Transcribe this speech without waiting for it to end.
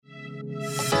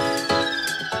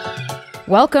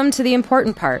Welcome to The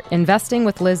Important Part, Investing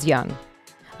with Liz Young.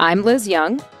 I'm Liz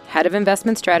Young, Head of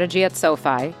Investment Strategy at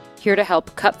SoFi, here to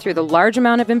help cut through the large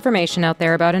amount of information out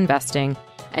there about investing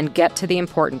and get to the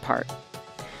important part.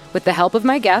 With the help of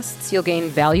my guests, you'll gain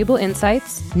valuable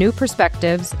insights, new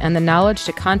perspectives, and the knowledge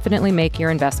to confidently make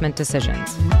your investment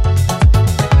decisions.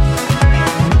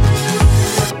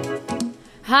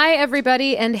 Hi,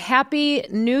 everybody, and Happy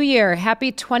New Year.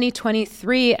 Happy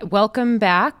 2023. Welcome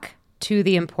back to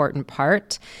The Important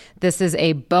Part. This is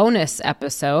a bonus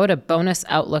episode, a bonus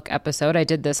outlook episode. I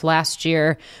did this last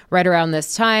year, right around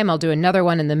this time. I'll do another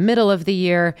one in the middle of the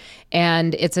year.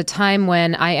 And it's a time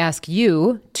when I ask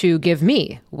you to give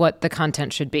me what the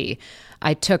content should be.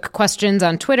 I took questions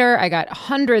on Twitter. I got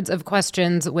hundreds of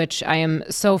questions, which I am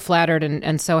so flattered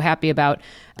and so happy about.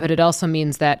 But it also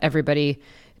means that everybody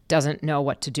doesn't know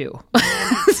what to do.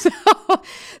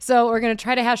 So we're going to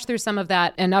try to hash through some of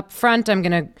that. And up front, I'm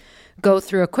going to go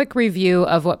through a quick review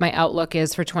of what my outlook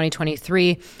is for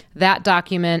 2023. That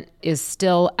document is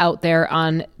still out there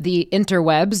on the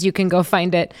interwebs. You can go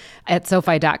find it at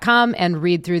SoFi.com and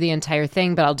read through the entire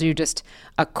thing, but I'll do just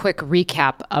a quick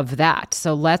recap of that.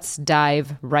 So let's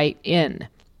dive right in.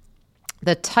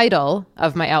 The title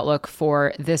of my outlook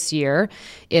for this year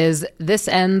is This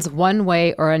Ends One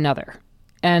Way or Another.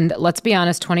 And let's be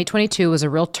honest, 2022 was a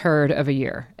real turd of a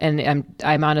year. And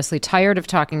I'm honestly tired of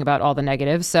talking about all the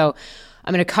negatives. So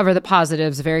I'm going to cover the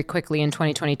positives very quickly in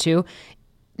 2022.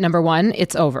 Number one,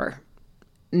 it's over.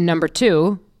 Number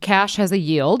two, cash has a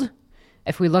yield.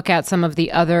 If we look at some of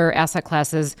the other asset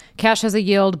classes, cash has a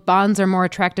yield, bonds are more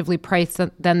attractively priced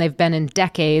than they've been in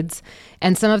decades,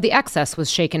 and some of the excess was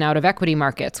shaken out of equity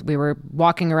markets. We were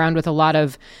walking around with a lot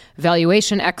of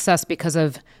valuation excess because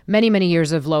of many, many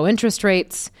years of low interest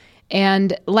rates.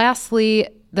 And lastly,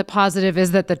 the positive is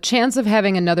that the chance of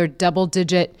having another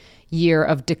double-digit year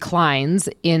of declines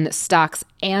in stocks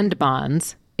and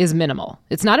bonds is minimal.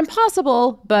 It's not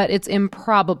impossible, but it's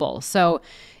improbable. So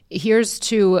here's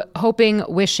to hoping,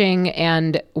 wishing,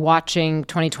 and watching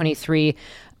 2023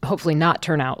 hopefully not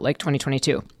turn out like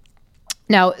 2022.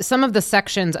 Now, some of the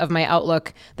sections of my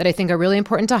outlook that I think are really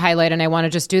important to highlight, and I want to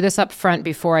just do this up front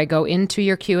before I go into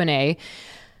your Q&A.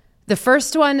 The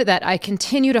first one that I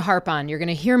continue to harp on, you're going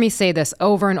to hear me say this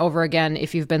over and over again.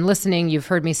 If you've been listening, you've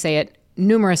heard me say it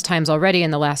numerous times already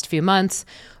in the last few months.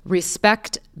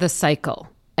 Respect the cycle.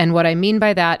 And what I mean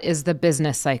by that is the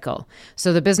business cycle.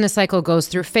 So the business cycle goes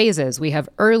through phases. We have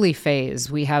early phase,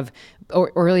 we have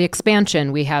early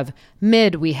expansion, we have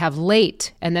mid, we have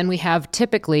late, and then we have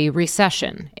typically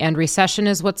recession. And recession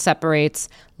is what separates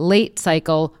late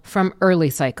cycle from early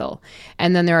cycle.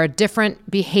 And then there are different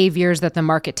behaviors that the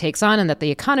market takes on and that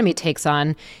the economy takes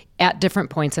on at different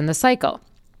points in the cycle.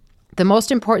 The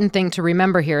most important thing to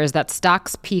remember here is that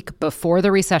stocks peak before the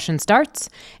recession starts,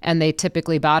 and they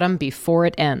typically bottom before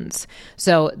it ends.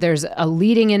 So there's a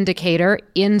leading indicator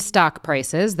in stock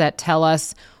prices that tell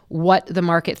us what the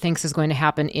market thinks is going to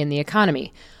happen in the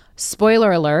economy.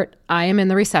 Spoiler alert, I am in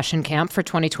the recession camp for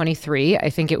 2023. I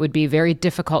think it would be very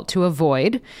difficult to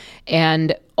avoid.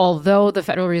 And although the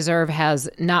Federal Reserve has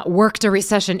not worked a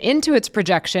recession into its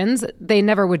projections, they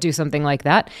never would do something like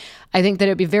that. I think that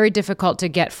it would be very difficult to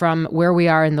get from where we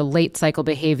are in the late cycle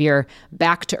behavior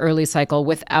back to early cycle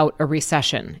without a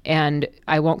recession. And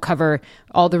I won't cover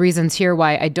all the reasons here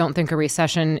why I don't think a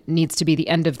recession needs to be the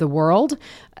end of the world.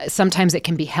 Sometimes it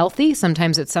can be healthy.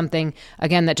 Sometimes it's something,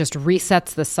 again, that just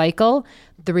resets the cycle.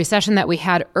 The recession that we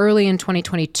had early in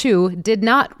 2022 did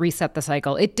not reset the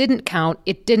cycle. It didn't count.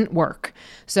 It didn't work.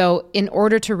 So in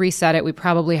order to reset it, we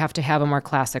probably have to have a more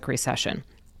classic recession.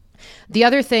 The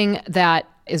other thing that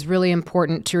is really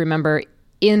important to remember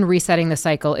in resetting the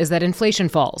cycle is that inflation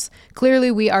falls. Clearly,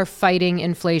 we are fighting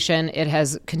inflation. It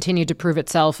has continued to prove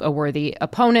itself a worthy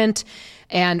opponent,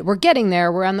 and we're getting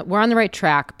there. We're on the right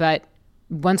track, but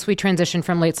once we transition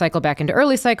from late cycle back into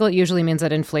early cycle, it usually means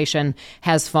that inflation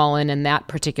has fallen and that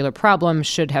particular problem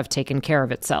should have taken care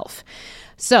of itself.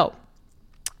 So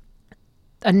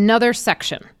another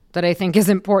section that I think is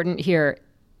important here,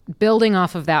 building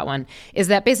off of that one, is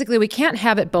that basically we can't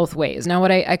have it both ways. Now,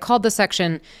 what I called the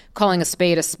section calling a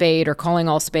spade or calling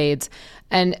all spades.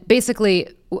 And basically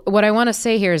what I want to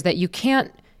say here is that you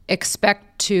can't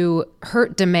expect to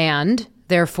hurt demand,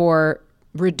 therefore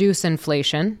reduce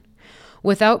inflation,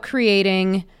 without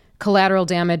creating collateral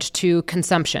damage to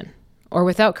consumption, or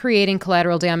without creating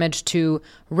collateral damage to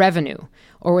revenue,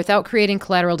 or without creating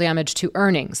collateral damage to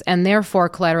earnings, and therefore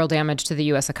collateral damage to the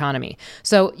U.S. economy.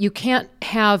 So you can't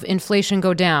have inflation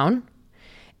go down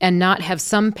and not have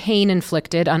some pain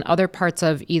inflicted on other parts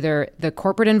of either the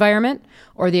corporate environment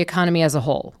or the economy as a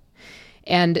whole.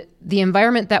 And the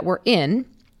environment that we're in,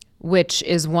 which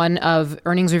is one of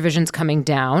earnings revisions coming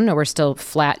down. We're still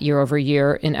flat year over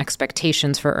year in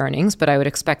expectations for earnings, but I would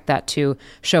expect that to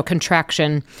show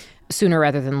contraction sooner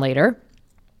rather than later.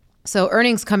 So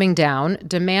earnings coming down,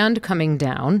 demand coming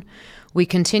down. We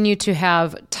continue to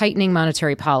have tightening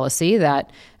monetary policy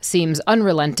that seems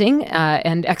unrelenting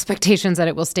and expectations that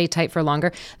it will stay tight for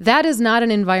longer. That is not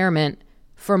an environment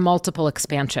for multiple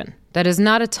expansion. That is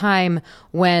not a time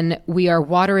when we are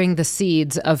watering the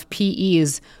seeds of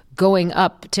PEs going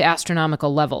up to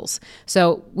astronomical levels.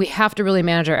 So we have to really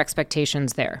manage our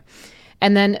expectations there.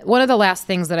 And then one of the last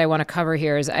things that I want to cover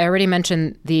here is I already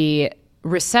mentioned the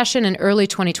recession in early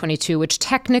 2022, which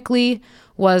technically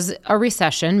was a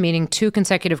recession, meaning 2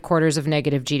 consecutive quarters of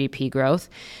negative GDP growth.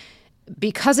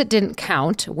 Because it didn't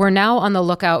count, we're now on the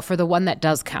lookout for the one that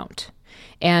does count.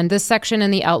 And this section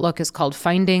in the Outlook is called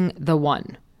Finding the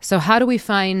One. So how do we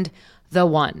find the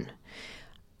one?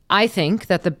 I think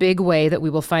that the big way that we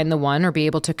will find the one or be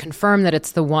able to confirm that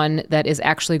it's the one that is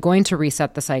actually going to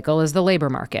reset the cycle is the labor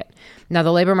market. Now,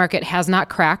 the labor market has not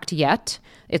cracked yet.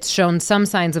 It's shown some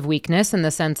signs of weakness in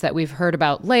the sense that we've heard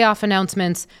about layoff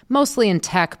announcements, mostly in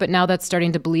tech, but now that's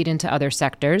starting to bleed into other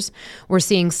sectors. We're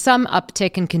seeing some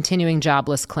uptick in continuing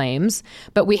jobless claims,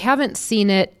 but we haven't seen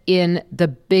it in the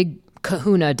big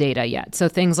kahuna data yet. So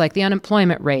things like the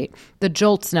unemployment rate, the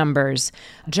JOLTS numbers,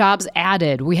 jobs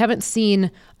added. We haven't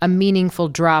seen a meaningful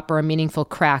drop or a meaningful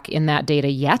crack in that data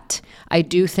yet. I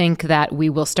do think that we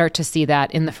will start to see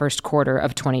that in the first quarter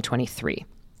of 2023.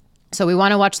 So we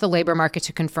want to watch the labor market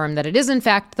to confirm that it is, in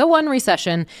fact, the one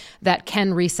recession that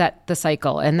can reset the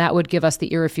cycle. And that would give us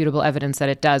the irrefutable evidence that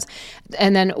it does.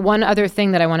 And then one other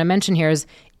thing that I want to mention here is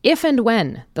if and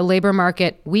when the labor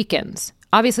market weakens,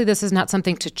 obviously, this is not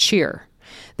something to cheer.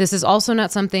 This is also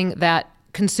not something that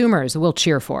consumers will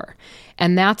cheer for.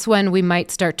 And that's when we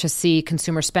might start to see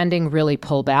consumer spending really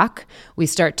pull back. We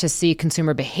start to see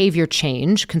consumer behavior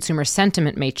change. Consumer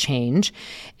sentiment may change.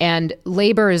 And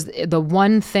labor is the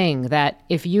one thing that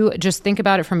if you just think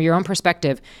about it from your own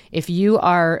perspective, if you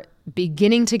are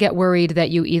beginning to get worried that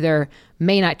you either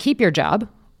may not keep your job,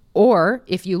 or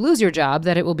if you lose your job,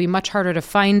 that it will be much harder to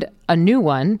find a new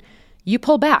one, you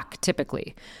pull back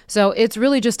typically. So it's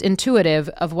really just intuitive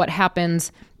of what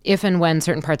happens if and when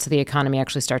certain parts of the economy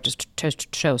actually start to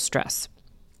show stress.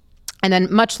 And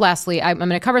then much lastly, I'm going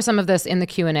to cover some of this in the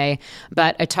Q&A,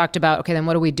 but I talked about, okay, then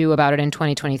what do we do about it in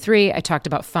 2023? I talked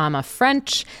about Fama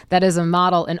French. That is a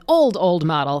model, an old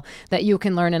model that you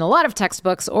can learn in a lot of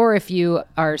textbooks, or if you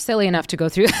are silly enough to go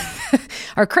through,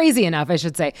 or crazy enough, I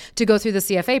should say, to go through the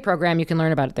CFA program, you can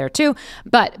learn about it there too.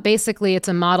 But basically, it's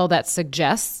a model that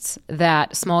suggests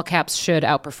that small caps should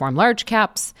outperform large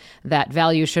caps, that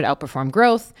value should outperform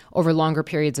growth over longer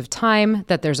periods of time,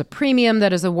 that there's a premium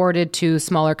that is awarded to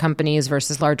smaller companies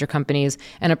versus larger companies,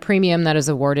 and a premium that is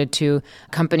awarded to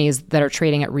companies that are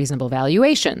trading at reasonable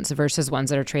valuations versus ones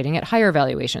that are trading at higher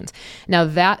valuations. Now,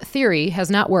 that theory has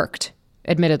not worked,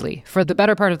 admittedly, for the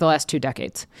better part of the last 2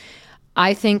 decades.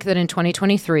 I think that in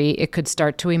 2023, it could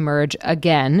start to emerge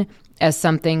again as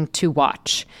something to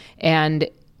watch. And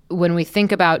when we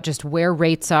think about just where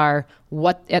rates are,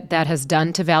 what that has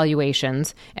done to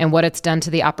valuations, and what it's done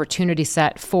to the opportunity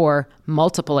set for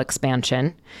multiple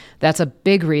expansion, that's a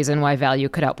big reason why value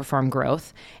could outperform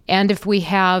growth. And if we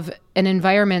have an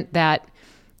environment that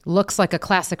looks like a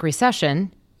classic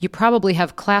recession, you probably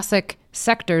have classic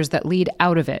sectors that lead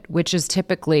out of it, which is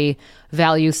typically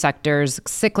value sectors,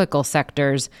 cyclical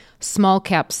sectors, small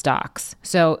cap stocks.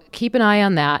 So keep an eye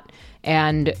on that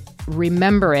and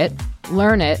remember it,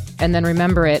 learn it, and then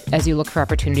remember it as you look for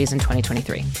opportunities in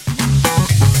 2023.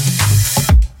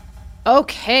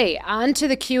 Okay, on to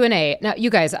the Q&A. Now,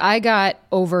 you guys, I got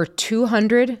over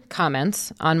 200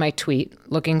 comments on my tweet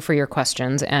looking for your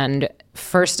questions. And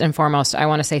first and foremost, I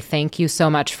want to say thank you so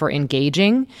much for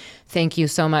engaging. Thank you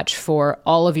so much for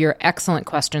all of your excellent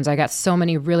questions. I got so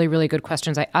many really, really good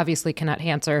questions. I obviously cannot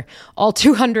answer all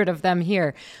 200 of them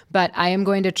here, but I am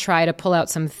going to try to pull out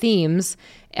some themes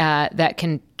that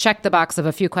can check the box of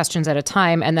a few questions at a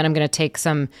time. And then I'm going to take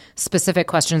some specific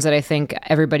questions that I think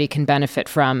everybody can benefit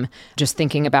from just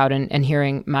thinking about and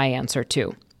hearing my answer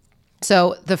to.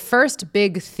 So the first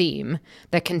big theme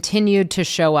that continued to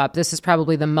show up, this is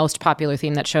probably the most popular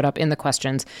theme that showed up in the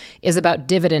questions, is about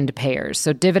dividend payers.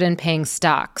 So dividend paying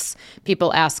stocks.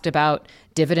 People asked about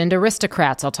dividend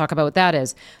aristocrats. I'll talk about what that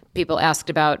is. People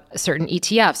asked about certain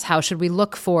ETFs. How should we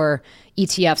look for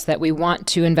ETFs that we want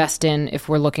to invest in if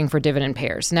we're looking for dividend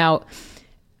payers? Now,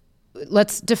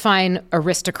 let's define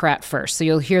aristocrat first. So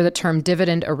you'll hear the term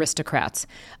dividend aristocrats.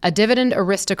 A dividend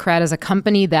aristocrat is a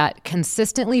company that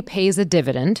consistently pays a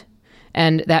dividend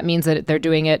And that means that they're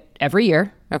doing it every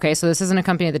year. Okay, so this isn't a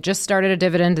company that just started a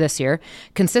dividend this year,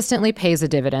 consistently pays a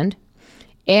dividend,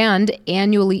 and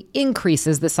annually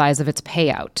increases the size of its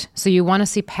payout. So you want to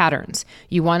see patterns.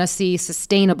 You want to see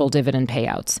sustainable dividend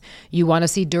payouts. You want to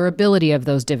see durability of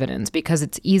those dividends, because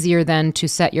it's easier then to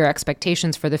set your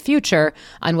expectations for the future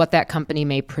on what that company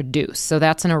may produce. So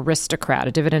that's an aristocrat,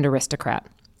 a dividend aristocrat.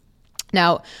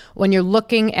 Now, when you're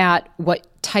looking at what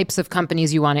types of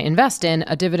companies you want to invest in,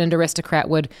 a dividend aristocrat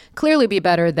would clearly be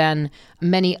better than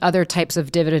many other types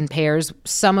of dividend payers,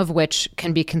 some of which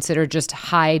can be considered just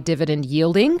high dividend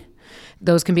yielding.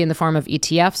 Those can be in the form of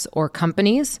ETFs or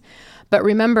companies. But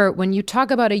remember, when you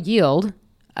talk about a yield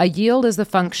is the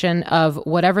function of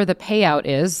whatever the payout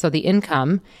is, so the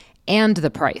income, and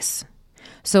the price.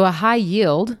 So a high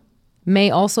yield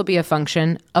may also be a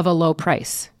function of a low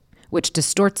price, which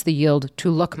distorts the yield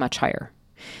to look much higher.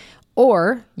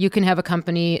 Or you can have a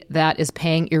company that is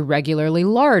paying irregularly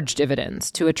large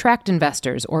dividends to attract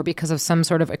investors or because of some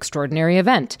sort of extraordinary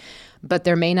event, but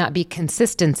there may not be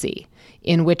consistency,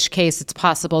 in which case it's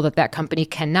possible that that company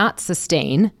cannot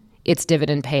sustain its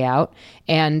dividend payout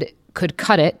and could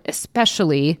cut it,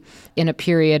 especially in a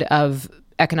period of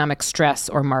economic stress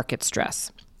or market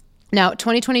stress. Now,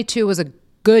 2022 was a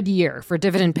good year for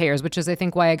dividend payers, which is, I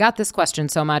think, why I got this question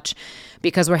so much,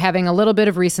 because we're having a little bit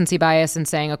of recency bias and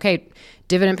saying, okay,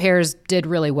 dividend payers did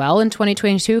really well in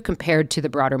 2022 compared to the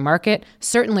broader market,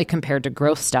 certainly compared to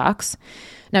growth stocks.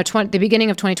 Now, the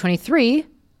beginning of 2023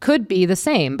 could be the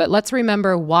same, but let's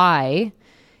remember why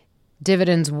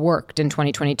dividends worked in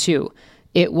 2022.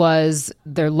 It was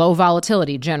their low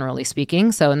volatility, generally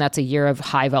speaking. So, and that's a year of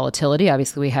high volatility.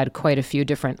 Obviously, we had quite a few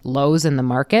different lows in the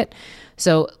market.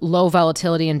 So low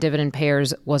volatility in dividend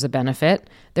payers was a benefit.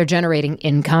 They're generating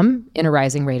income in a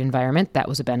rising rate environment. That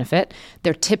was a benefit.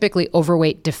 They're typically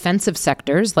overweight defensive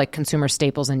sectors like consumer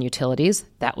staples and utilities.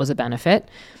 That was a benefit.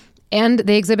 And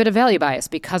they exhibit a value bias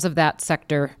because of that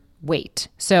sector weight.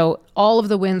 So all of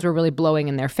the winds were really blowing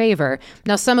in their favor.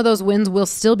 Now, some of those winds will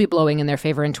still be blowing in their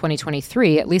favor in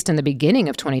 2023, at least in the beginning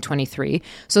of 2023.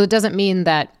 So it doesn't mean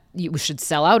that you should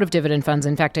sell out of dividend funds.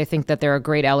 In fact, I think that they're a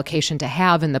great allocation to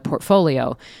have in the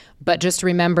portfolio. But just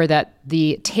remember that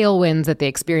the tailwinds that they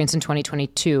experienced in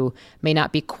 2022 may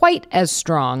not be quite as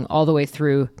strong all the way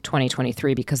through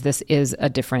 2023, because this is a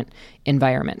different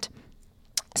environment.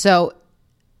 So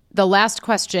the last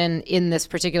question in this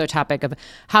particular topic of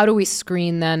how do we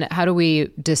screen then, how do we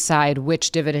decide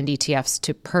which dividend ETFs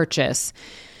to purchase?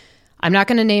 I'm not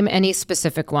going to name any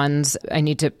specific ones. I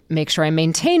need to make sure I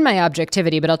maintain my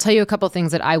objectivity, but I'll tell you a couple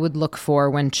things that I would look for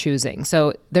when choosing.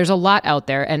 So there's a lot out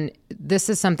there, and this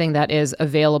is something that is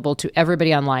available to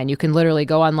everybody online. You can literally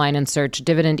go online and search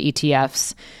dividend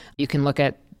ETFs. You can look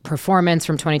at performance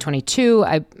from 2022.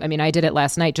 I mean, I did it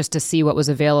last night just to see what was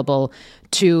available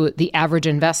to the average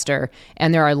investor.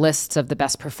 And there are lists of the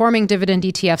best performing dividend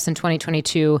ETFs in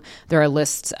 2022. There are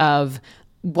lists of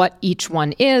what each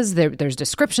one is. There's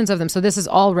descriptions of them. So this is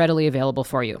all readily available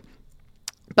for you.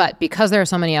 But because there are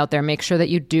so many out there, make sure that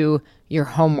you do your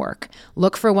homework.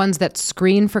 Look for ones that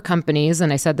screen for companies,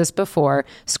 and I said this before,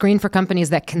 screen for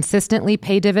companies that consistently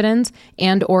pay dividends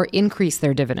and or increase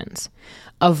their dividends.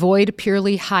 Avoid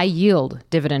purely high yield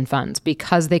dividend funds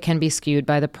because they can be skewed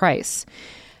by the price.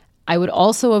 I would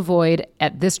also avoid,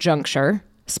 at this juncture,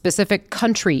 specific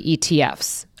country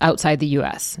ETFs outside the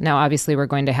U.S. Now, obviously, we're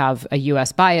going to have a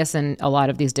U.S. bias in a lot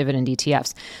of these dividend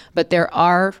ETFs, but there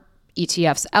are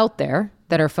ETFs out there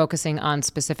that are focusing on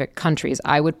specific countries.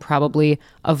 I would probably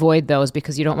avoid those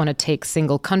because you don't want to take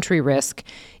single country risk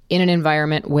in an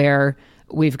environment where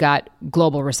we've got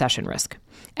global recession risk.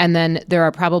 And then there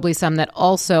are probably some that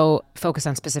also focus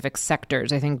on specific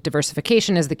sectors. I think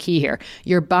diversification is the key here.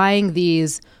 You're buying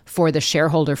these for the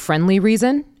shareholder-friendly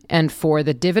reason and for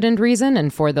the dividend reason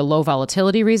and for the low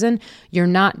volatility reason. You're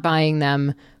not buying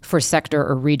them for sector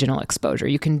or regional exposure.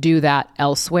 You can do that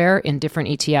elsewhere in different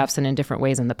ETFs and in different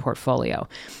ways in the portfolio.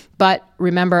 But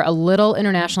remember, a little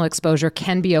international exposure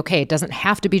can be okay. It doesn't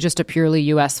have to be just a purely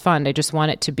U.S. fund. I just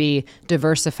want it to be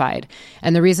diversified.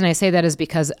 And the reason I say that is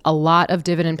because a lot of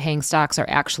dividend-paying stocks are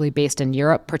actually based in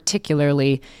Europe,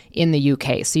 particularly in the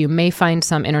U.K. So you may find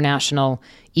some international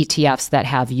ETFs that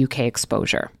have U.K.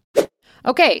 exposure.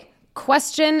 Okay,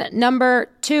 question number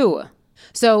 2.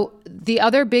 So the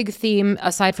other big theme,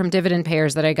 aside from dividend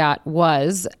payers that I got,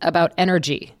 was about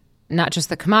energy. Not just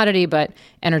the commodity, but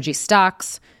energy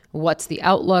stocks. What's the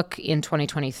outlook in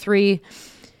 2023?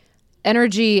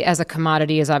 Energy as a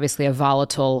commodity is obviously a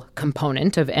volatile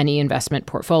component of any investment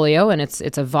portfolio, and it's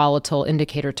a volatile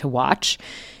indicator to watch.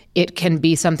 It can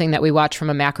be something that we watch from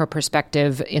a macro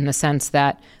perspective in the sense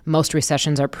that most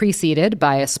recessions are preceded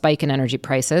by a spike in energy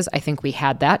prices. I think we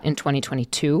had that in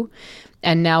 2022.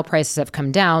 And now prices have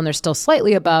come down. They're still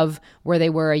slightly above where they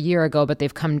were a year ago, but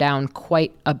they've come down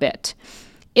quite a bit.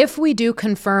 If we do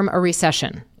confirm a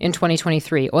recession in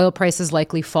 2023, oil prices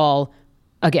likely fall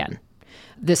again.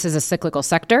 This is a cyclical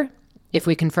sector. If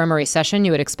we confirm a recession,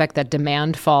 you would expect that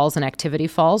demand falls and activity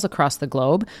falls across the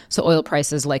globe. So oil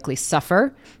prices likely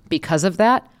suffer because of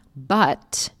that.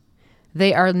 But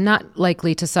they are not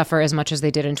likely to suffer as much as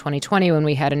they did in 2020 when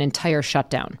we had an entire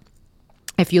shutdown.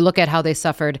 If you look at how they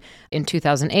suffered in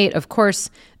 2008, of course,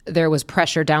 there was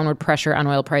downward pressure on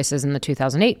oil prices in the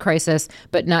 2008 crisis,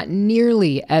 but not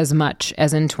nearly as much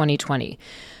as in 2020.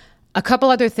 A couple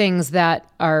other things that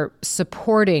are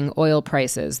supporting oil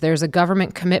prices. There's a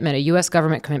government commitment, a U.S.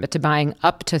 government commitment to buying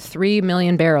up to 3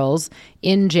 million barrels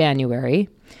in January.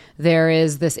 There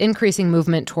is this increasing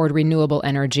movement toward renewable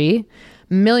energy.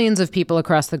 Millions of people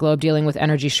across the globe dealing with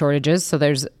energy shortages, so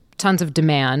there's tons of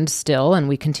demand still, and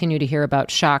we continue to hear about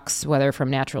shocks, whether from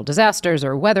natural disasters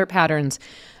or weather patterns,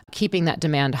 keeping that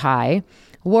demand high.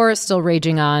 War is still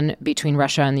raging on between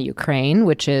Russia and the Ukraine,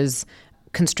 which is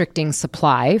constricting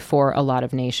supply for a lot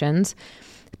of nations.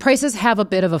 Prices have a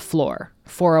bit of a floor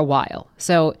for a while.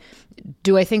 So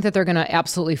do I think that they're going to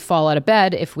absolutely fall out of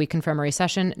bed if we confirm a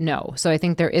recession? No. So I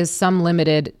think there is some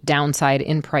limited downside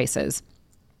in prices.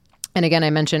 And again, I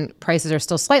mentioned prices are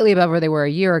still slightly above where they were a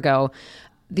year ago.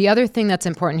 The other thing that's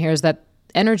important here is that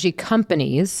energy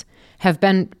companies have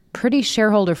been pretty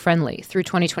shareholder friendly through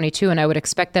 2022, and I would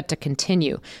expect that to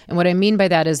continue. And what I mean by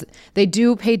that is they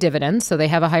do pay dividends, so they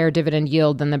have a higher dividend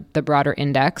yield than the broader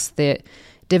index. The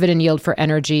dividend yield for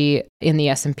energy in the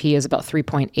S&P is about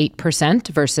 3.8%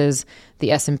 versus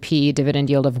the S&P dividend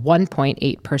yield of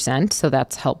 1.8%, so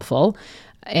that's helpful.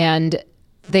 And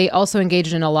they also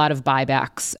engaged in a lot of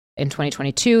buybacks in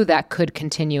 2022. That could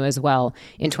continue as well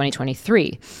in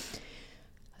 2023.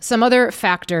 Some other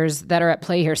factors that are at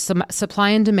play here,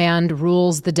 supply and demand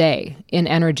rules the day in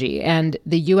energy. And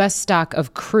the U.S. stock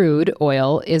of crude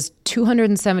oil is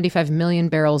 275 million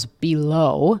barrels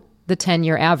below the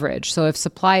 10-year average. So if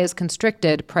supply is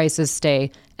constricted, prices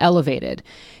stay elevated.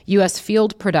 U.S.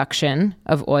 field production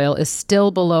of oil is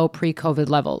still below pre-COVID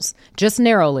levels, just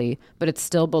narrowly, but it's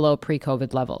still below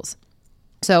pre-COVID levels.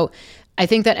 So I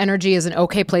think that energy is an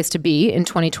okay place to be in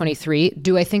 2023.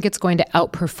 Do I think it's going to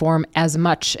outperform as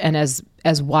much and as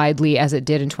widely as it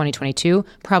did in 2022?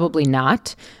 Probably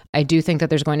not. I do think that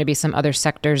there's going to be some other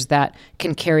sectors that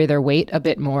can carry their weight a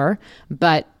bit more,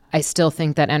 but I still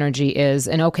think that energy is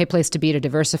an okay place to be to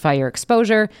diversify your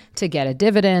exposure, to get a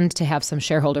dividend, to have some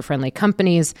shareholder-friendly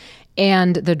companies,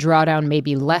 and the drawdown may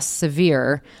be less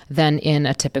severe than in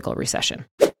a typical recession.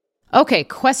 Okay,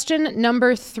 question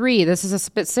number 3. This is a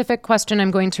specific question I'm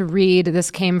going to read.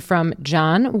 This came from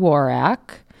John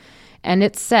Warak, and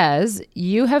it says,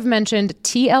 you have mentioned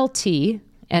TLT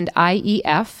and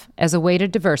IEF as a way to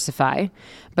diversify,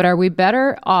 but are we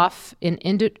better off in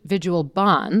individual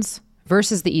bonds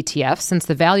versus the ETF, since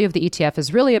the value of the ETF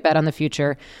is really a bet on the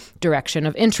future direction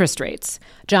of interest rates?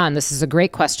 John, this is a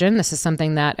great question. This is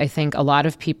something that I think a lot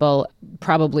of people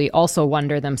probably also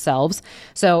wonder themselves.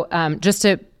 So just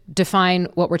to define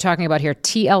what we're talking about here,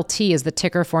 TLT is the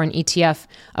ticker for an ETF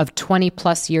of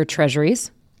 20-plus year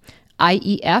treasuries.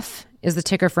 IEF is the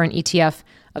ticker for an ETF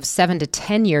of 7 to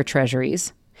 10-year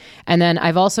treasuries. And then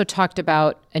I've also talked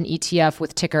about an ETF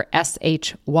with ticker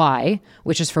SHY,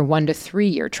 which is for 1 to 3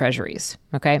 year treasuries.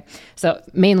 Okay. So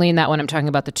mainly in that one, I'm talking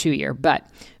about the 2-year. But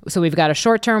so we've got a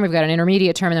short term, we've got an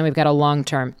intermediate term, and then we've got a long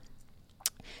term.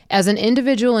 As an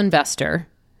individual investor,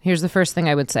 here's the first thing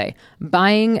I would say.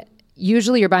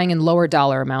 Usually you're buying in lower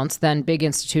dollar amounts than big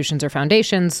institutions or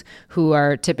foundations who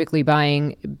are typically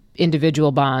buying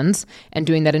individual bonds and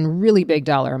doing that in really big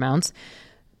dollar amounts.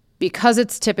 Because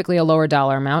it's typically a lower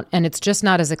dollar amount and it's just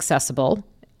not as accessible,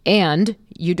 and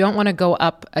you don't want to go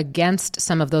up against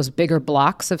some of those bigger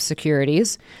blocks of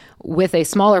securities with a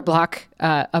smaller block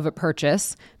of a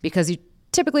purchase, because you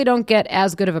typically don't get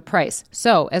as good of a price.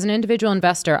 So as an individual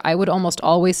investor, I would almost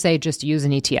always say just use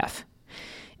an ETF.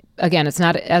 Again, it's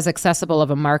not as accessible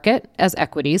of a market as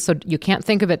equities, so you can't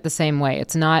think of it the same way.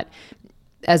 It's not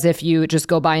as if you just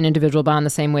go buy an individual bond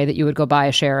the same way that you would go buy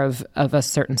a share of a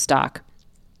certain stock.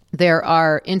 There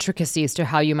are intricacies to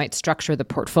how you might structure the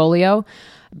portfolio.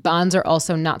 Bonds are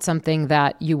also not something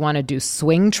that you want to do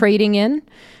swing trading in,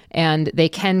 and they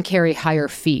can carry higher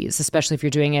fees, especially if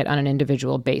you're doing it on an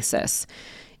individual basis.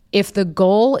 If the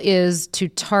goal is to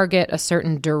target a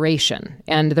certain duration,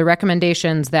 and the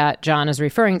recommendations that John is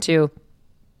referring to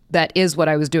that is what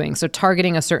I was doing. So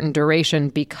targeting a certain duration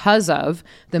because of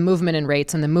the movement in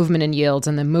rates and the movement in yields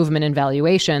and the movement in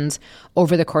valuations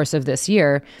over the course of this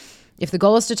year. If the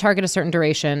goal is to target a certain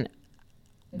duration,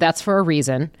 that's for a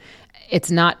reason.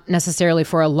 It's not necessarily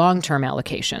for a long-term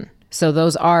allocation. So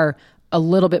those are a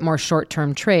little bit more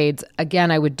short-term trades.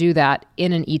 Again, I would do that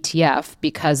in an ETF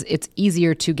because it's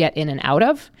easier to get in and out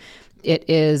of. It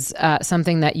is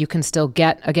something that you can still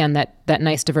get, again, that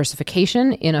nice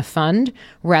diversification in a fund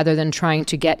rather than trying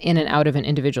to get in and out of an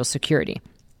individual security.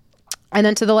 And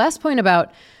then to the last point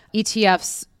about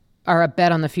ETFs are a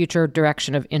bet on the future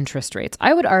direction of interest rates.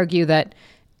 I would argue that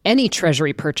any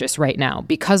treasury purchase right now,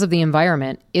 because of the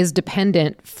environment, is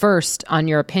dependent first on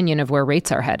your opinion of where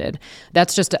rates are headed.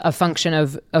 That's just a function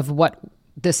of what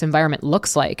this environment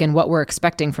looks like and what we're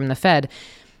expecting from the Fed.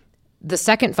 The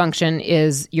second function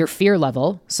is your fear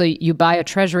level. So you buy a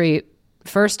treasury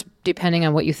first, depending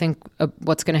on what you think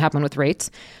what's going to happen with rates.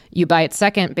 You buy it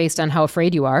second based on how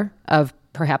afraid you are of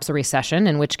perhaps a recession,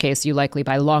 in which case you likely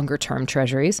buy longer term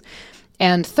treasuries.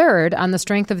 And third, on the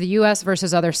strength of the U.S.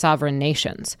 versus other sovereign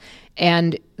nations.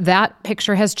 And that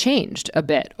picture has changed a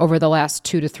bit over the last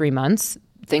 2 to 3 months.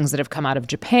 Things that have come out of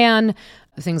Japan,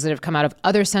 things that have come out of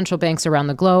other central banks around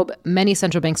the globe. Many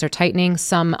central banks are tightening,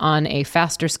 some on a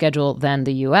faster schedule than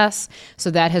the U.S.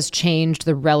 So that has changed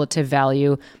the relative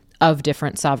value of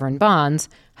different sovereign bonds.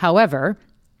 However,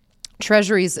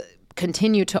 treasuries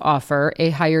continue to offer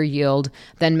a higher yield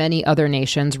than many other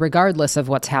nations, regardless of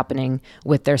what's happening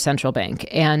with their central bank.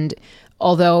 And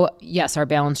although, yes, our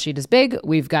balance sheet is big,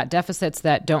 we've got deficits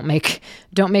that don't make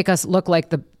us look like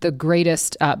the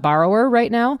greatest borrower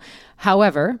right now.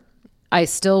 However, I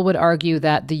still would argue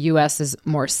that the U.S. is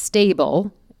more stable,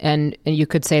 and you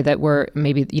could say that we're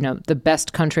maybe, the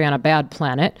best country on a bad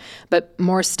planet, but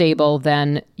more stable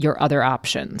than your other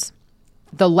options.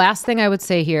 The last thing I would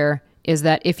say here is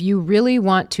that if you really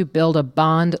want to build a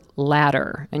bond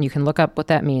ladder, and you can look up what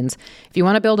that means, if you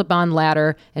want to build a bond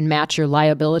ladder and match your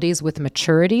liabilities with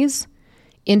maturities,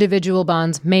 individual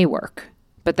bonds may work,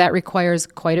 but that requires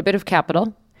quite a bit of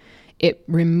capital. It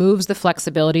removes the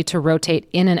flexibility to rotate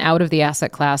in and out of the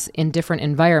asset class in different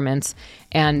environments,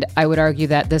 and I would argue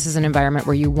that this is an environment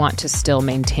where you want to still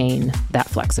maintain that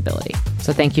flexibility.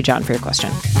 So thank you, John, for your question.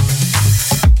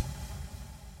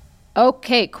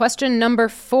 Okay, question number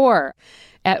 4.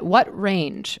 At what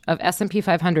range of S&P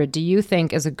 500 do you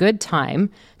think is a good time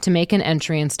to make an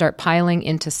entry and start piling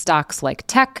into stocks like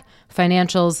tech,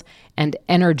 financials, and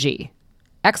energy?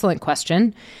 Excellent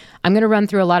question. I'm going to run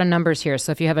through a lot of numbers here,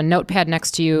 so if you have a notepad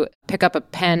next to you, pick up a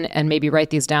pen and maybe write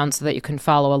these down so that you can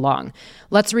follow along.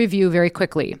 Let's review very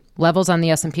quickly. Levels on the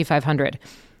S&P 500.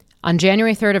 On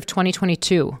January 3rd of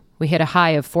 2022, we hit a high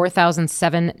of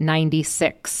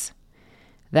 4,796.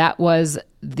 That was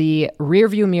the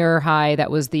rearview mirror high.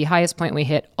 That was the highest point we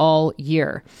hit all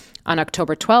year. On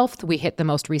October 12th, we hit the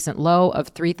most recent low of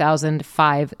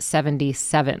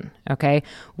 3,577. Okay.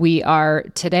 We are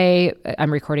today,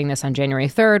 I'm recording this on January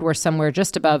 3rd, we're somewhere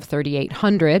just above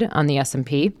 3,800 on the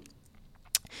S&P.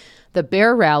 The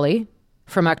bear rally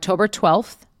from October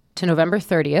 12th to November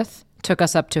 30th took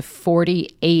us up to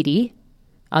 4,080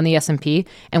 on the S&P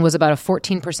and was about a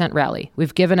 14% rally.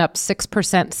 We've given up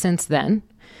 6% since then.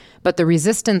 But the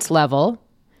resistance level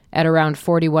at around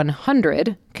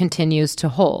 4,100 continues to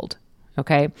hold,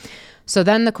 okay? So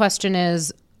then the question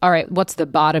is, all right, what's the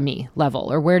bottomy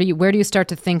level? Or where do you start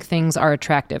to think things are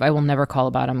attractive? I will never call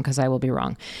a bottom because I will be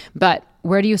wrong. But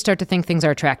where do you start to think things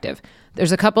are attractive?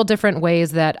 There's a couple different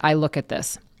ways that I look at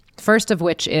this. First of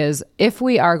which is, if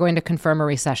we are going to confirm a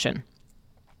recession,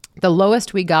 the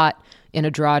lowest we got in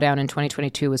a drawdown in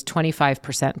 2022 was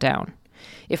 25% down.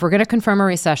 If we're going to confirm a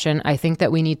recession, I think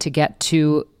that we need to get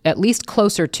to at least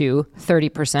closer to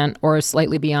 30% or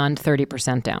slightly beyond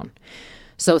 30% down.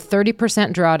 So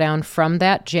 30% drawdown from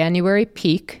that January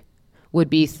peak would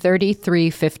be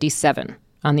 3357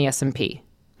 on the S&P.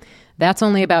 That's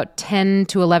only about 10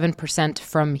 to 11%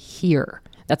 from here.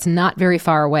 That's not very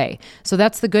far away. So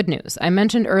that's the good news. I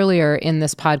mentioned earlier in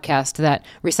this podcast that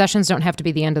recessions don't have to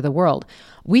be the end of the world.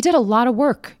 We did a lot of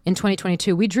work in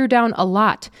 2022. We drew down a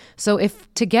lot. So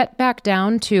if to get back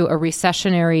down to a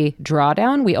recessionary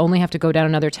drawdown, we only have to go down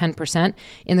another 10%,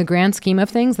 in the grand scheme of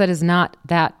things, that is not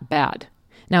that bad.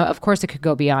 Now, of course, it could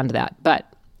go beyond that,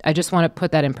 but I just want to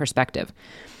put that in perspective.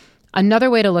 Another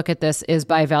way to look at this is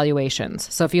by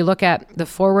valuations. So if you look at the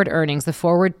forward earnings, the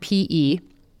forward PE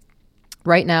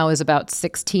right now is about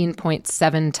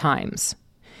 16.7 times.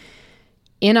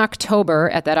 In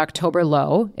October, at that October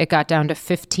low, it got down to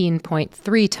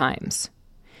 15.3 times.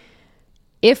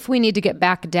 If we need to get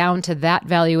back down to that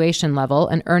valuation level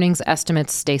and earnings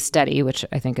estimates stay steady, which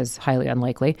I think is highly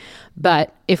unlikely,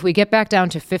 but if we get back down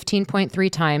to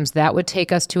 15.3 times, that would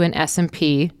take us to an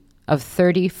S&P of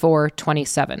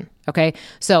 34.27. Okay,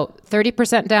 so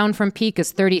 30% down from peak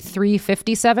is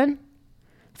 33.57.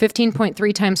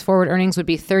 15.3 times forward earnings would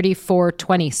be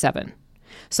 34.27.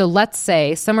 So let's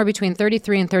say somewhere between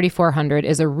 33 and 3,400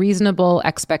 is a reasonable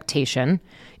expectation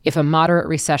if a moderate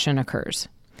recession occurs.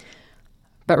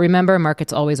 But remember,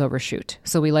 markets always overshoot.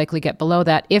 So we likely get below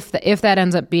that. If that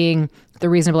ends up being the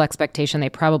reasonable expectation, they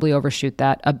probably overshoot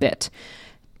that a bit.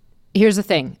 Here's the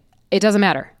thing. It doesn't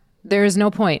matter. There is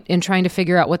no point in trying to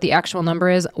figure out what the actual number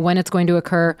is, when it's going to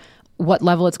occur, what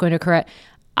level it's going to occur at.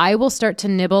 I will start to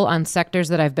nibble on sectors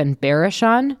that I've been bearish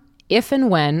on if and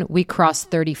when we cross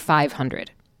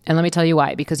 3,500. And let me tell you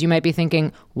why. Because you might be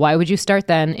thinking, why would you start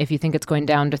then if you think it's going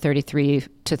down to 33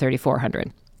 to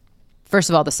 3,400? First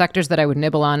of all, the sectors that I would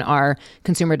nibble on are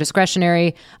consumer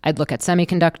discretionary. I'd look at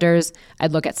semiconductors.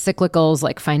 I'd look at cyclicals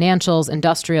like financials,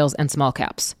 industrials, and small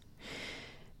caps.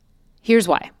 Here's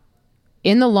why.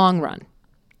 In the long run,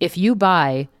 if you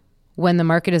buy when the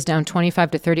market is down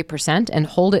 25 to 30% and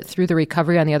hold it through the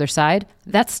recovery on the other side,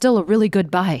 that's still a really good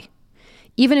buy.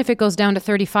 Even if it goes down to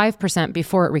 35%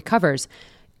 before it recovers,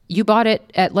 you bought it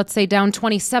at, let's say, down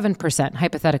 27%,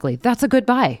 hypothetically. That's a good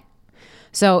buy.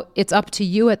 So it's up to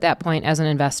you at that point as an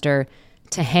investor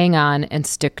to hang on and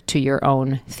stick to your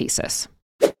own thesis.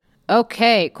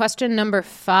 Okay, question number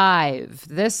 5.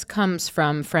 This comes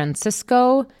from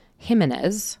Francisco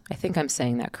Jimenez. I think I'm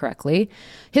saying that correctly.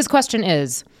 His question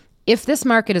is, if this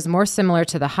market is more similar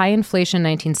to the high inflation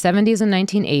 1970s and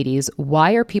 1980s,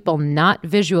 why are people not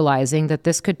visualizing that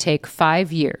this could take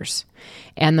 5 years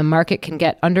and the market can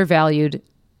get undervalued,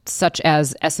 such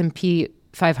as S&P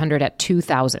 500 at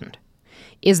 2,000?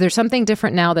 Is there something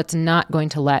different now that's not going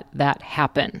to let that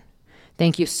happen?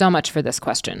 Thank you so much for this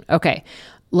question. Okay,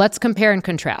 let's compare and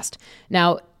contrast.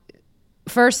 Now,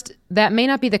 first, that may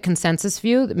not be the consensus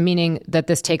view, meaning that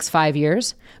this takes 5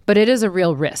 years, but it is a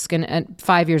real risk. And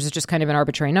 5 years is just kind of an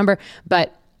arbitrary number,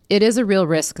 but it is a real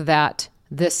risk that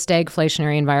this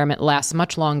stagflationary environment lasts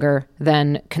much longer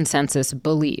than consensus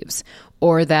believes,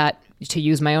 or that, to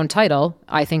use my own title,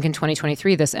 I think in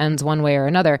 2023 this ends one way or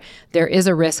another. There is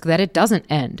a risk that it doesn't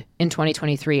end in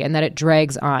 2023 and that it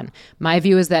drags on. My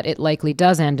view is that it likely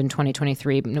does end in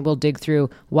 2023, and we'll dig through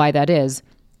why that is.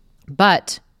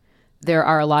 But there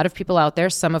are a lot of people out there,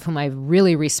 some of whom I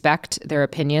really respect their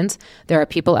opinions. There are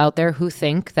people out there who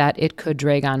think that it could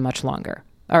drag on much longer.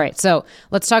 All right, so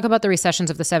let's talk about the recessions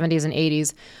of the 70s and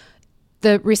 80s.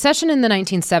 The recession in the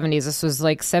 1970s, this was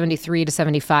like 73 to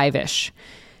 75-ish.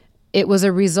 It was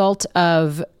a result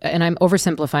of, and I'm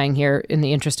oversimplifying here in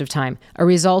the interest of time, a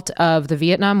result of the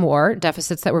Vietnam War,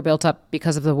 deficits that were built up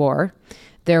because of the war.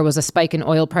 There was a spike in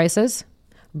oil prices.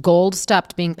 Gold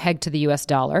stopped being pegged to the US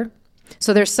dollar.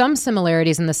 So there's some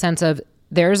similarities in the sense of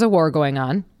there's a war going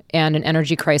on and an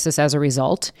energy crisis as a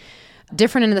result.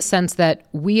 Different in the sense that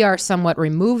we are somewhat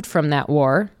removed from that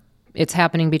war. It's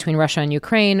happening between Russia and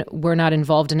Ukraine. We're not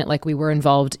involved in it like we were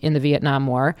involved in the Vietnam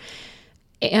War.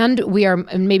 And we are,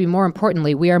 maybe more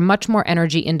importantly, we are much more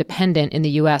energy independent in the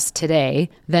U.S. today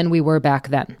than we were back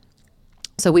then.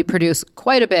 So we produce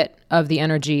quite a bit of the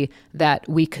energy that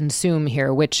we consume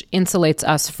here, which insulates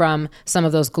us from some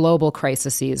of those global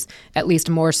crises, at least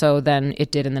more so than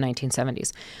it did in the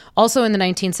 1970s. Also in the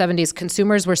 1970s,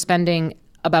 consumers were spending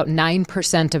about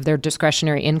 9% of their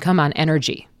discretionary income on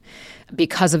energy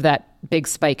because of that big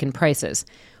spike in prices.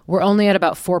 We're only at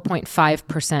about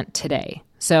 4.5% today.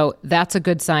 So that's a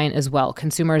good sign as well.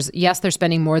 Consumers, yes, they're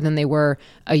spending more than they were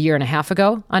a year and a half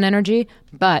ago on energy,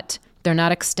 but they're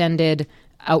not extended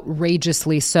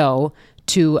outrageously so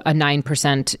to a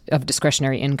 9% of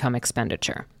discretionary income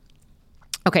expenditure.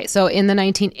 Okay, so in the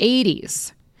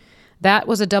 1980s, that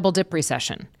was a double dip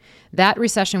recession. That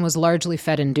recession was largely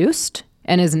Fed-induced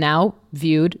and is now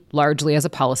viewed largely as a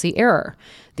policy error.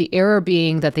 The error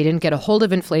being that they didn't get a hold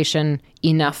of inflation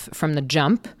enough from the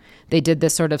jump. They did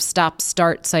this sort of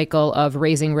stop-start cycle of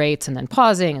raising rates and then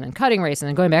pausing and then cutting rates and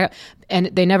then going back up. And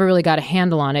they never really got a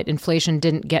handle on it. Inflation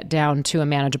didn't get down to a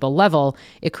manageable level.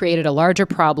 It created a larger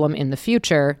problem in the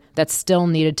future that still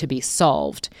needed to be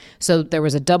solved. So there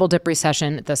was a double-dip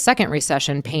recession. The second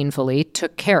recession painfully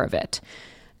took care of it.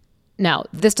 Now,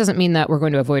 this doesn't mean that we're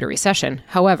going to avoid a recession.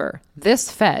 However,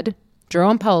 this Fed,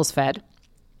 Jerome Powell's Fed,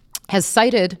 has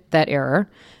cited that error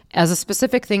as a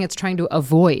specific thing it's trying to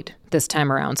avoid this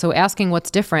time around. So asking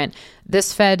what's different,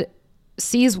 this Fed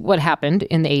sees what happened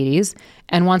in the 80s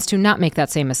and wants to not make that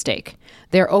same mistake.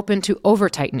 They're open to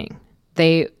over-tightening.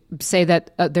 They say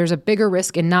that there's a bigger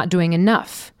risk in not doing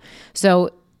enough. So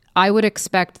I would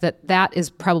expect that that is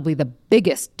probably the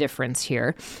biggest difference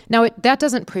here. Now, that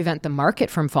doesn't prevent the market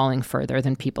from falling further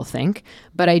than people think,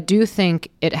 but I do think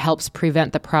it helps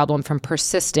prevent the problem from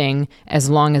persisting as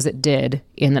long as it did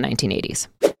in the 1980s.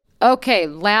 Okay,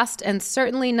 last and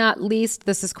certainly not least,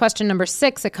 this is question number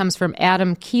 6. It comes from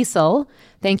Adam Kiesel.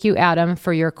 Thank you, Adam,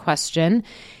 for your question.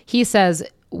 He says,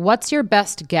 what's your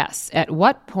best guess? At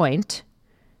what point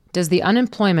does the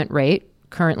unemployment rate,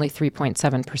 currently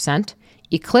 3.7%,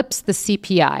 eclipse the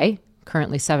CPI,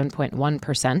 currently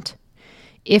 7.1%,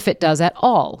 if it does at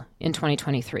all in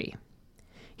 2023?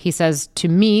 He says, to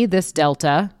me, this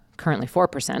delta, currently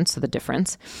 4%, so the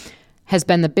difference, has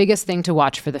been the biggest thing to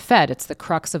watch for the Fed. It's the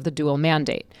crux of the dual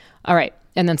mandate. All right.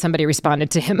 And then somebody responded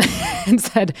to him and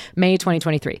said, May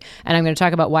 2023. And I'm going to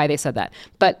talk about why they said that.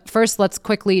 But first, let's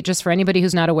quickly, just for anybody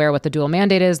who's not aware what the dual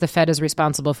mandate is, the Fed is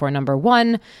responsible for, number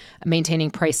 1,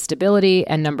 maintaining price stability,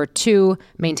 and number 2,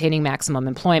 maintaining maximum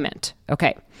employment.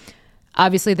 Okay.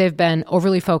 Obviously, they've been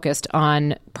overly focused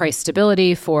on price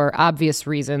stability for obvious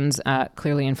reasons.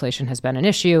 Clearly, inflation has been an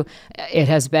issue. It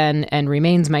has been and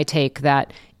remains my take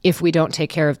that if we don't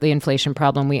take care of the inflation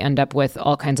problem, we end up with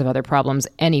all kinds of other problems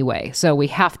anyway. So we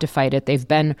have to fight it. They've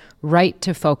been right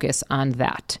to focus on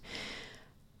that.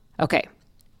 Okay.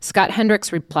 Scott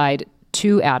Hendricks replied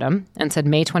to Adam and said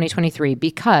May 2023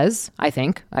 because, I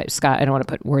think, Scott, I don't want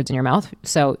to put words in your mouth,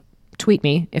 so tweet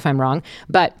me if I'm wrong,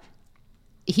 but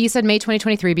he said May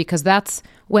 2023 because that's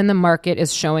when the market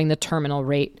is showing the terminal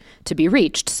rate to be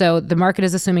reached. So the market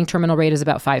is assuming terminal rate is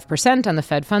about 5% on the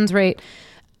Fed funds rate.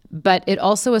 But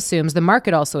the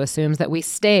market also assumes that we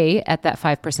stay at that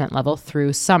 5% level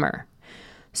through summer.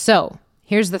 So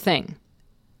here's the thing.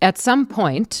 At some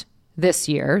point this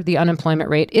year, the unemployment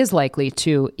rate is likely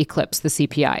to eclipse the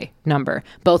CPI number,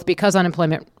 both because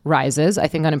unemployment rises. I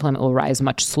think unemployment will rise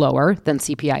much slower than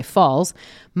CPI falls,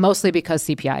 mostly because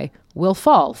CPI will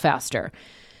fall faster.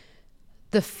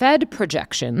 The Fed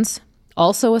projections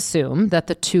also assume that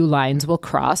the two lines will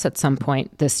cross at some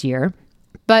point this year,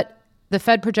 but the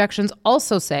Fed projections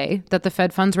also say that the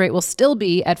Fed funds rate will still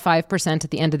be at 5% at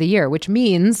the end of the year, which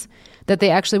means that they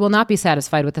actually will not be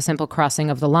satisfied with the simple crossing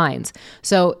of the lines.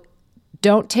 So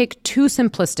don't take too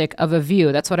simplistic of a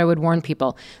view. That's what I would warn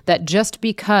people, that just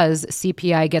because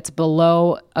CPI gets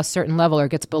below a certain level or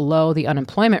gets below the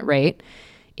unemployment rate,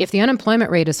 if the unemployment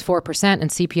rate is 4% and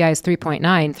CPI is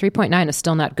 3.9 is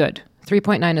still not good.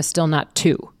 3.9 is still not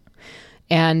 2.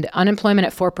 And unemployment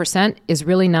at 4% is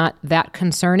really not that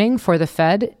concerning for the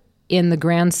Fed in the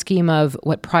grand scheme of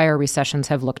what prior recessions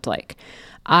have looked like.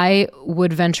 I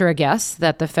would venture a guess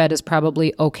that the Fed is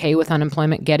probably okay with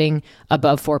unemployment getting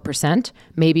above 4%,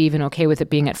 maybe even okay with it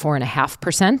being at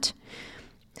 4.5%.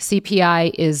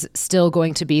 CPI is still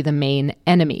going to be the main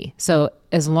enemy. So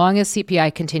as long as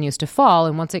CPI continues to fall,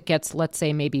 and once it gets, let's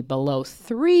say, maybe below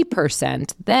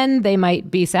 3%, then they might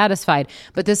be satisfied.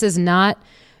 But this is not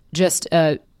just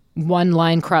one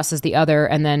line crosses the other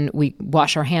and then we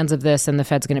wash our hands of this and the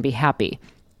Fed's going to be happy.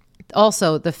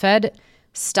 Also, the Fed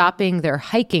stopping their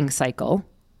hiking cycle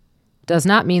does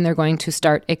not mean they're going to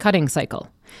start a cutting cycle.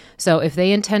 So if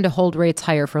they intend to hold rates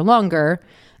higher for longer,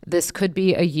 this could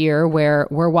be a year where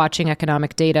we're watching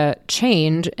economic data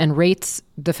change and rates,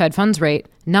 the Fed funds rate,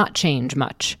 not change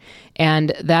much.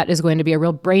 And that is going to be a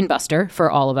real brain buster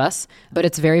for all of us, but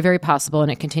it's very, very possible,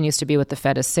 and it continues to be what the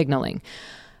Fed is signaling.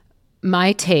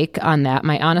 My take on that,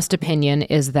 my honest opinion,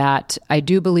 is that I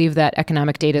do believe that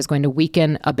economic data is going to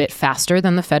weaken a bit faster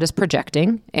than the Fed is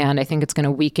projecting. And I think it's going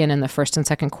to weaken in the first and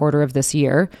second quarter of this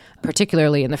year,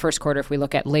 particularly in the first quarter if we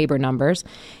look at labor numbers.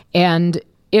 And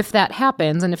if that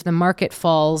happens, and if the market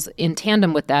falls in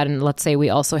tandem with that, and let's say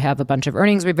we also have a bunch of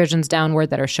earnings revisions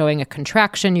downward that are showing a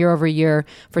contraction year over year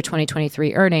for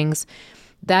 2023 earnings,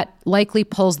 that likely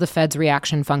pulls the Fed's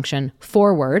reaction function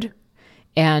forward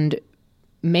and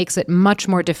makes it much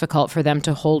more difficult for them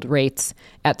to hold rates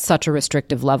at such a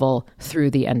restrictive level through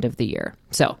the end of the year.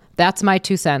 So that's my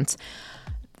 2 cents.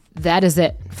 That is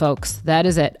it, folks. That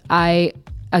is it.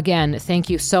 Again, thank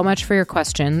you so much for your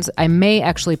questions. I may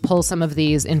actually pull some of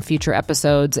these in future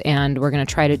episodes, and we're going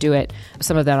to try to do it,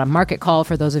 some of that on Market Call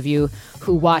for those of you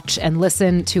who watch and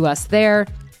listen to us there.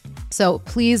 So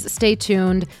please stay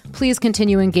tuned, please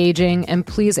continue engaging, and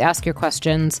please ask your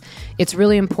questions. It's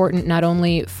really important not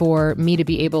only for me to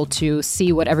be able to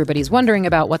see what everybody's wondering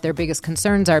about, what their biggest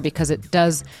concerns are, because it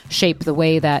does shape the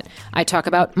way that I talk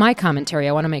about my commentary.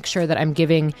 I want to make sure that I'm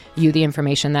giving you the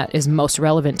information that is most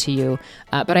relevant to you.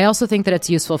 But I also think that it's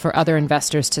useful for other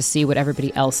investors to see what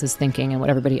everybody else is thinking and what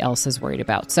everybody else is worried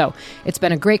about. So it's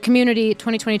been a great community.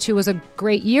 2022 was a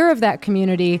great year of that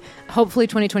community. Hopefully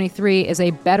 2023 is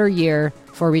a better year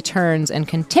for returns and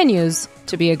continues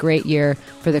to be a great year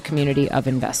for the community of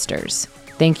investors.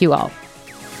 Thank you all.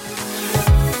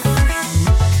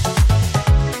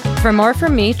 For more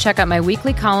from me, check out my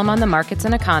weekly column on the markets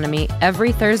and economy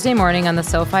every Thursday morning on the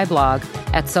SoFi blog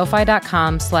at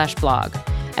sofi.com/blog.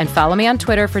 And follow me on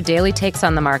Twitter for daily takes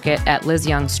on the market at Liz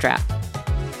Young Strap.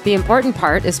 The Important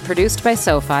Part is produced by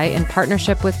SoFi in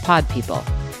partnership with Pod People.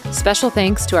 Special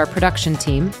thanks to our production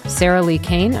team, Sarah Lee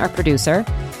Kane, our producer,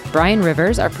 Brian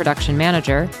Rivers, our production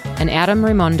manager, and Adam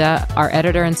Raimonda, our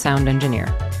editor and sound engineer.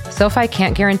 SoFi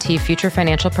can't guarantee future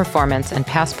financial performance, and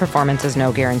past performance is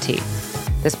no guarantee.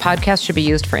 This podcast should be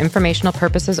used for informational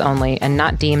purposes only and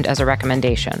not deemed as a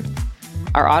recommendation.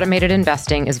 Our automated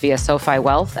investing is via SoFi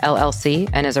Wealth, LLC,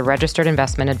 and is a registered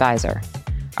investment advisor.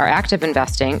 Our active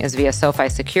investing is via SoFi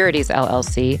Securities,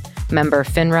 LLC, member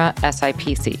FINRA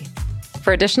SIPC.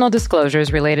 For additional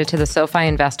disclosures related to the SoFi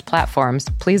Invest platforms,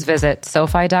 please visit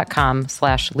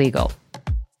sofi.com/legal.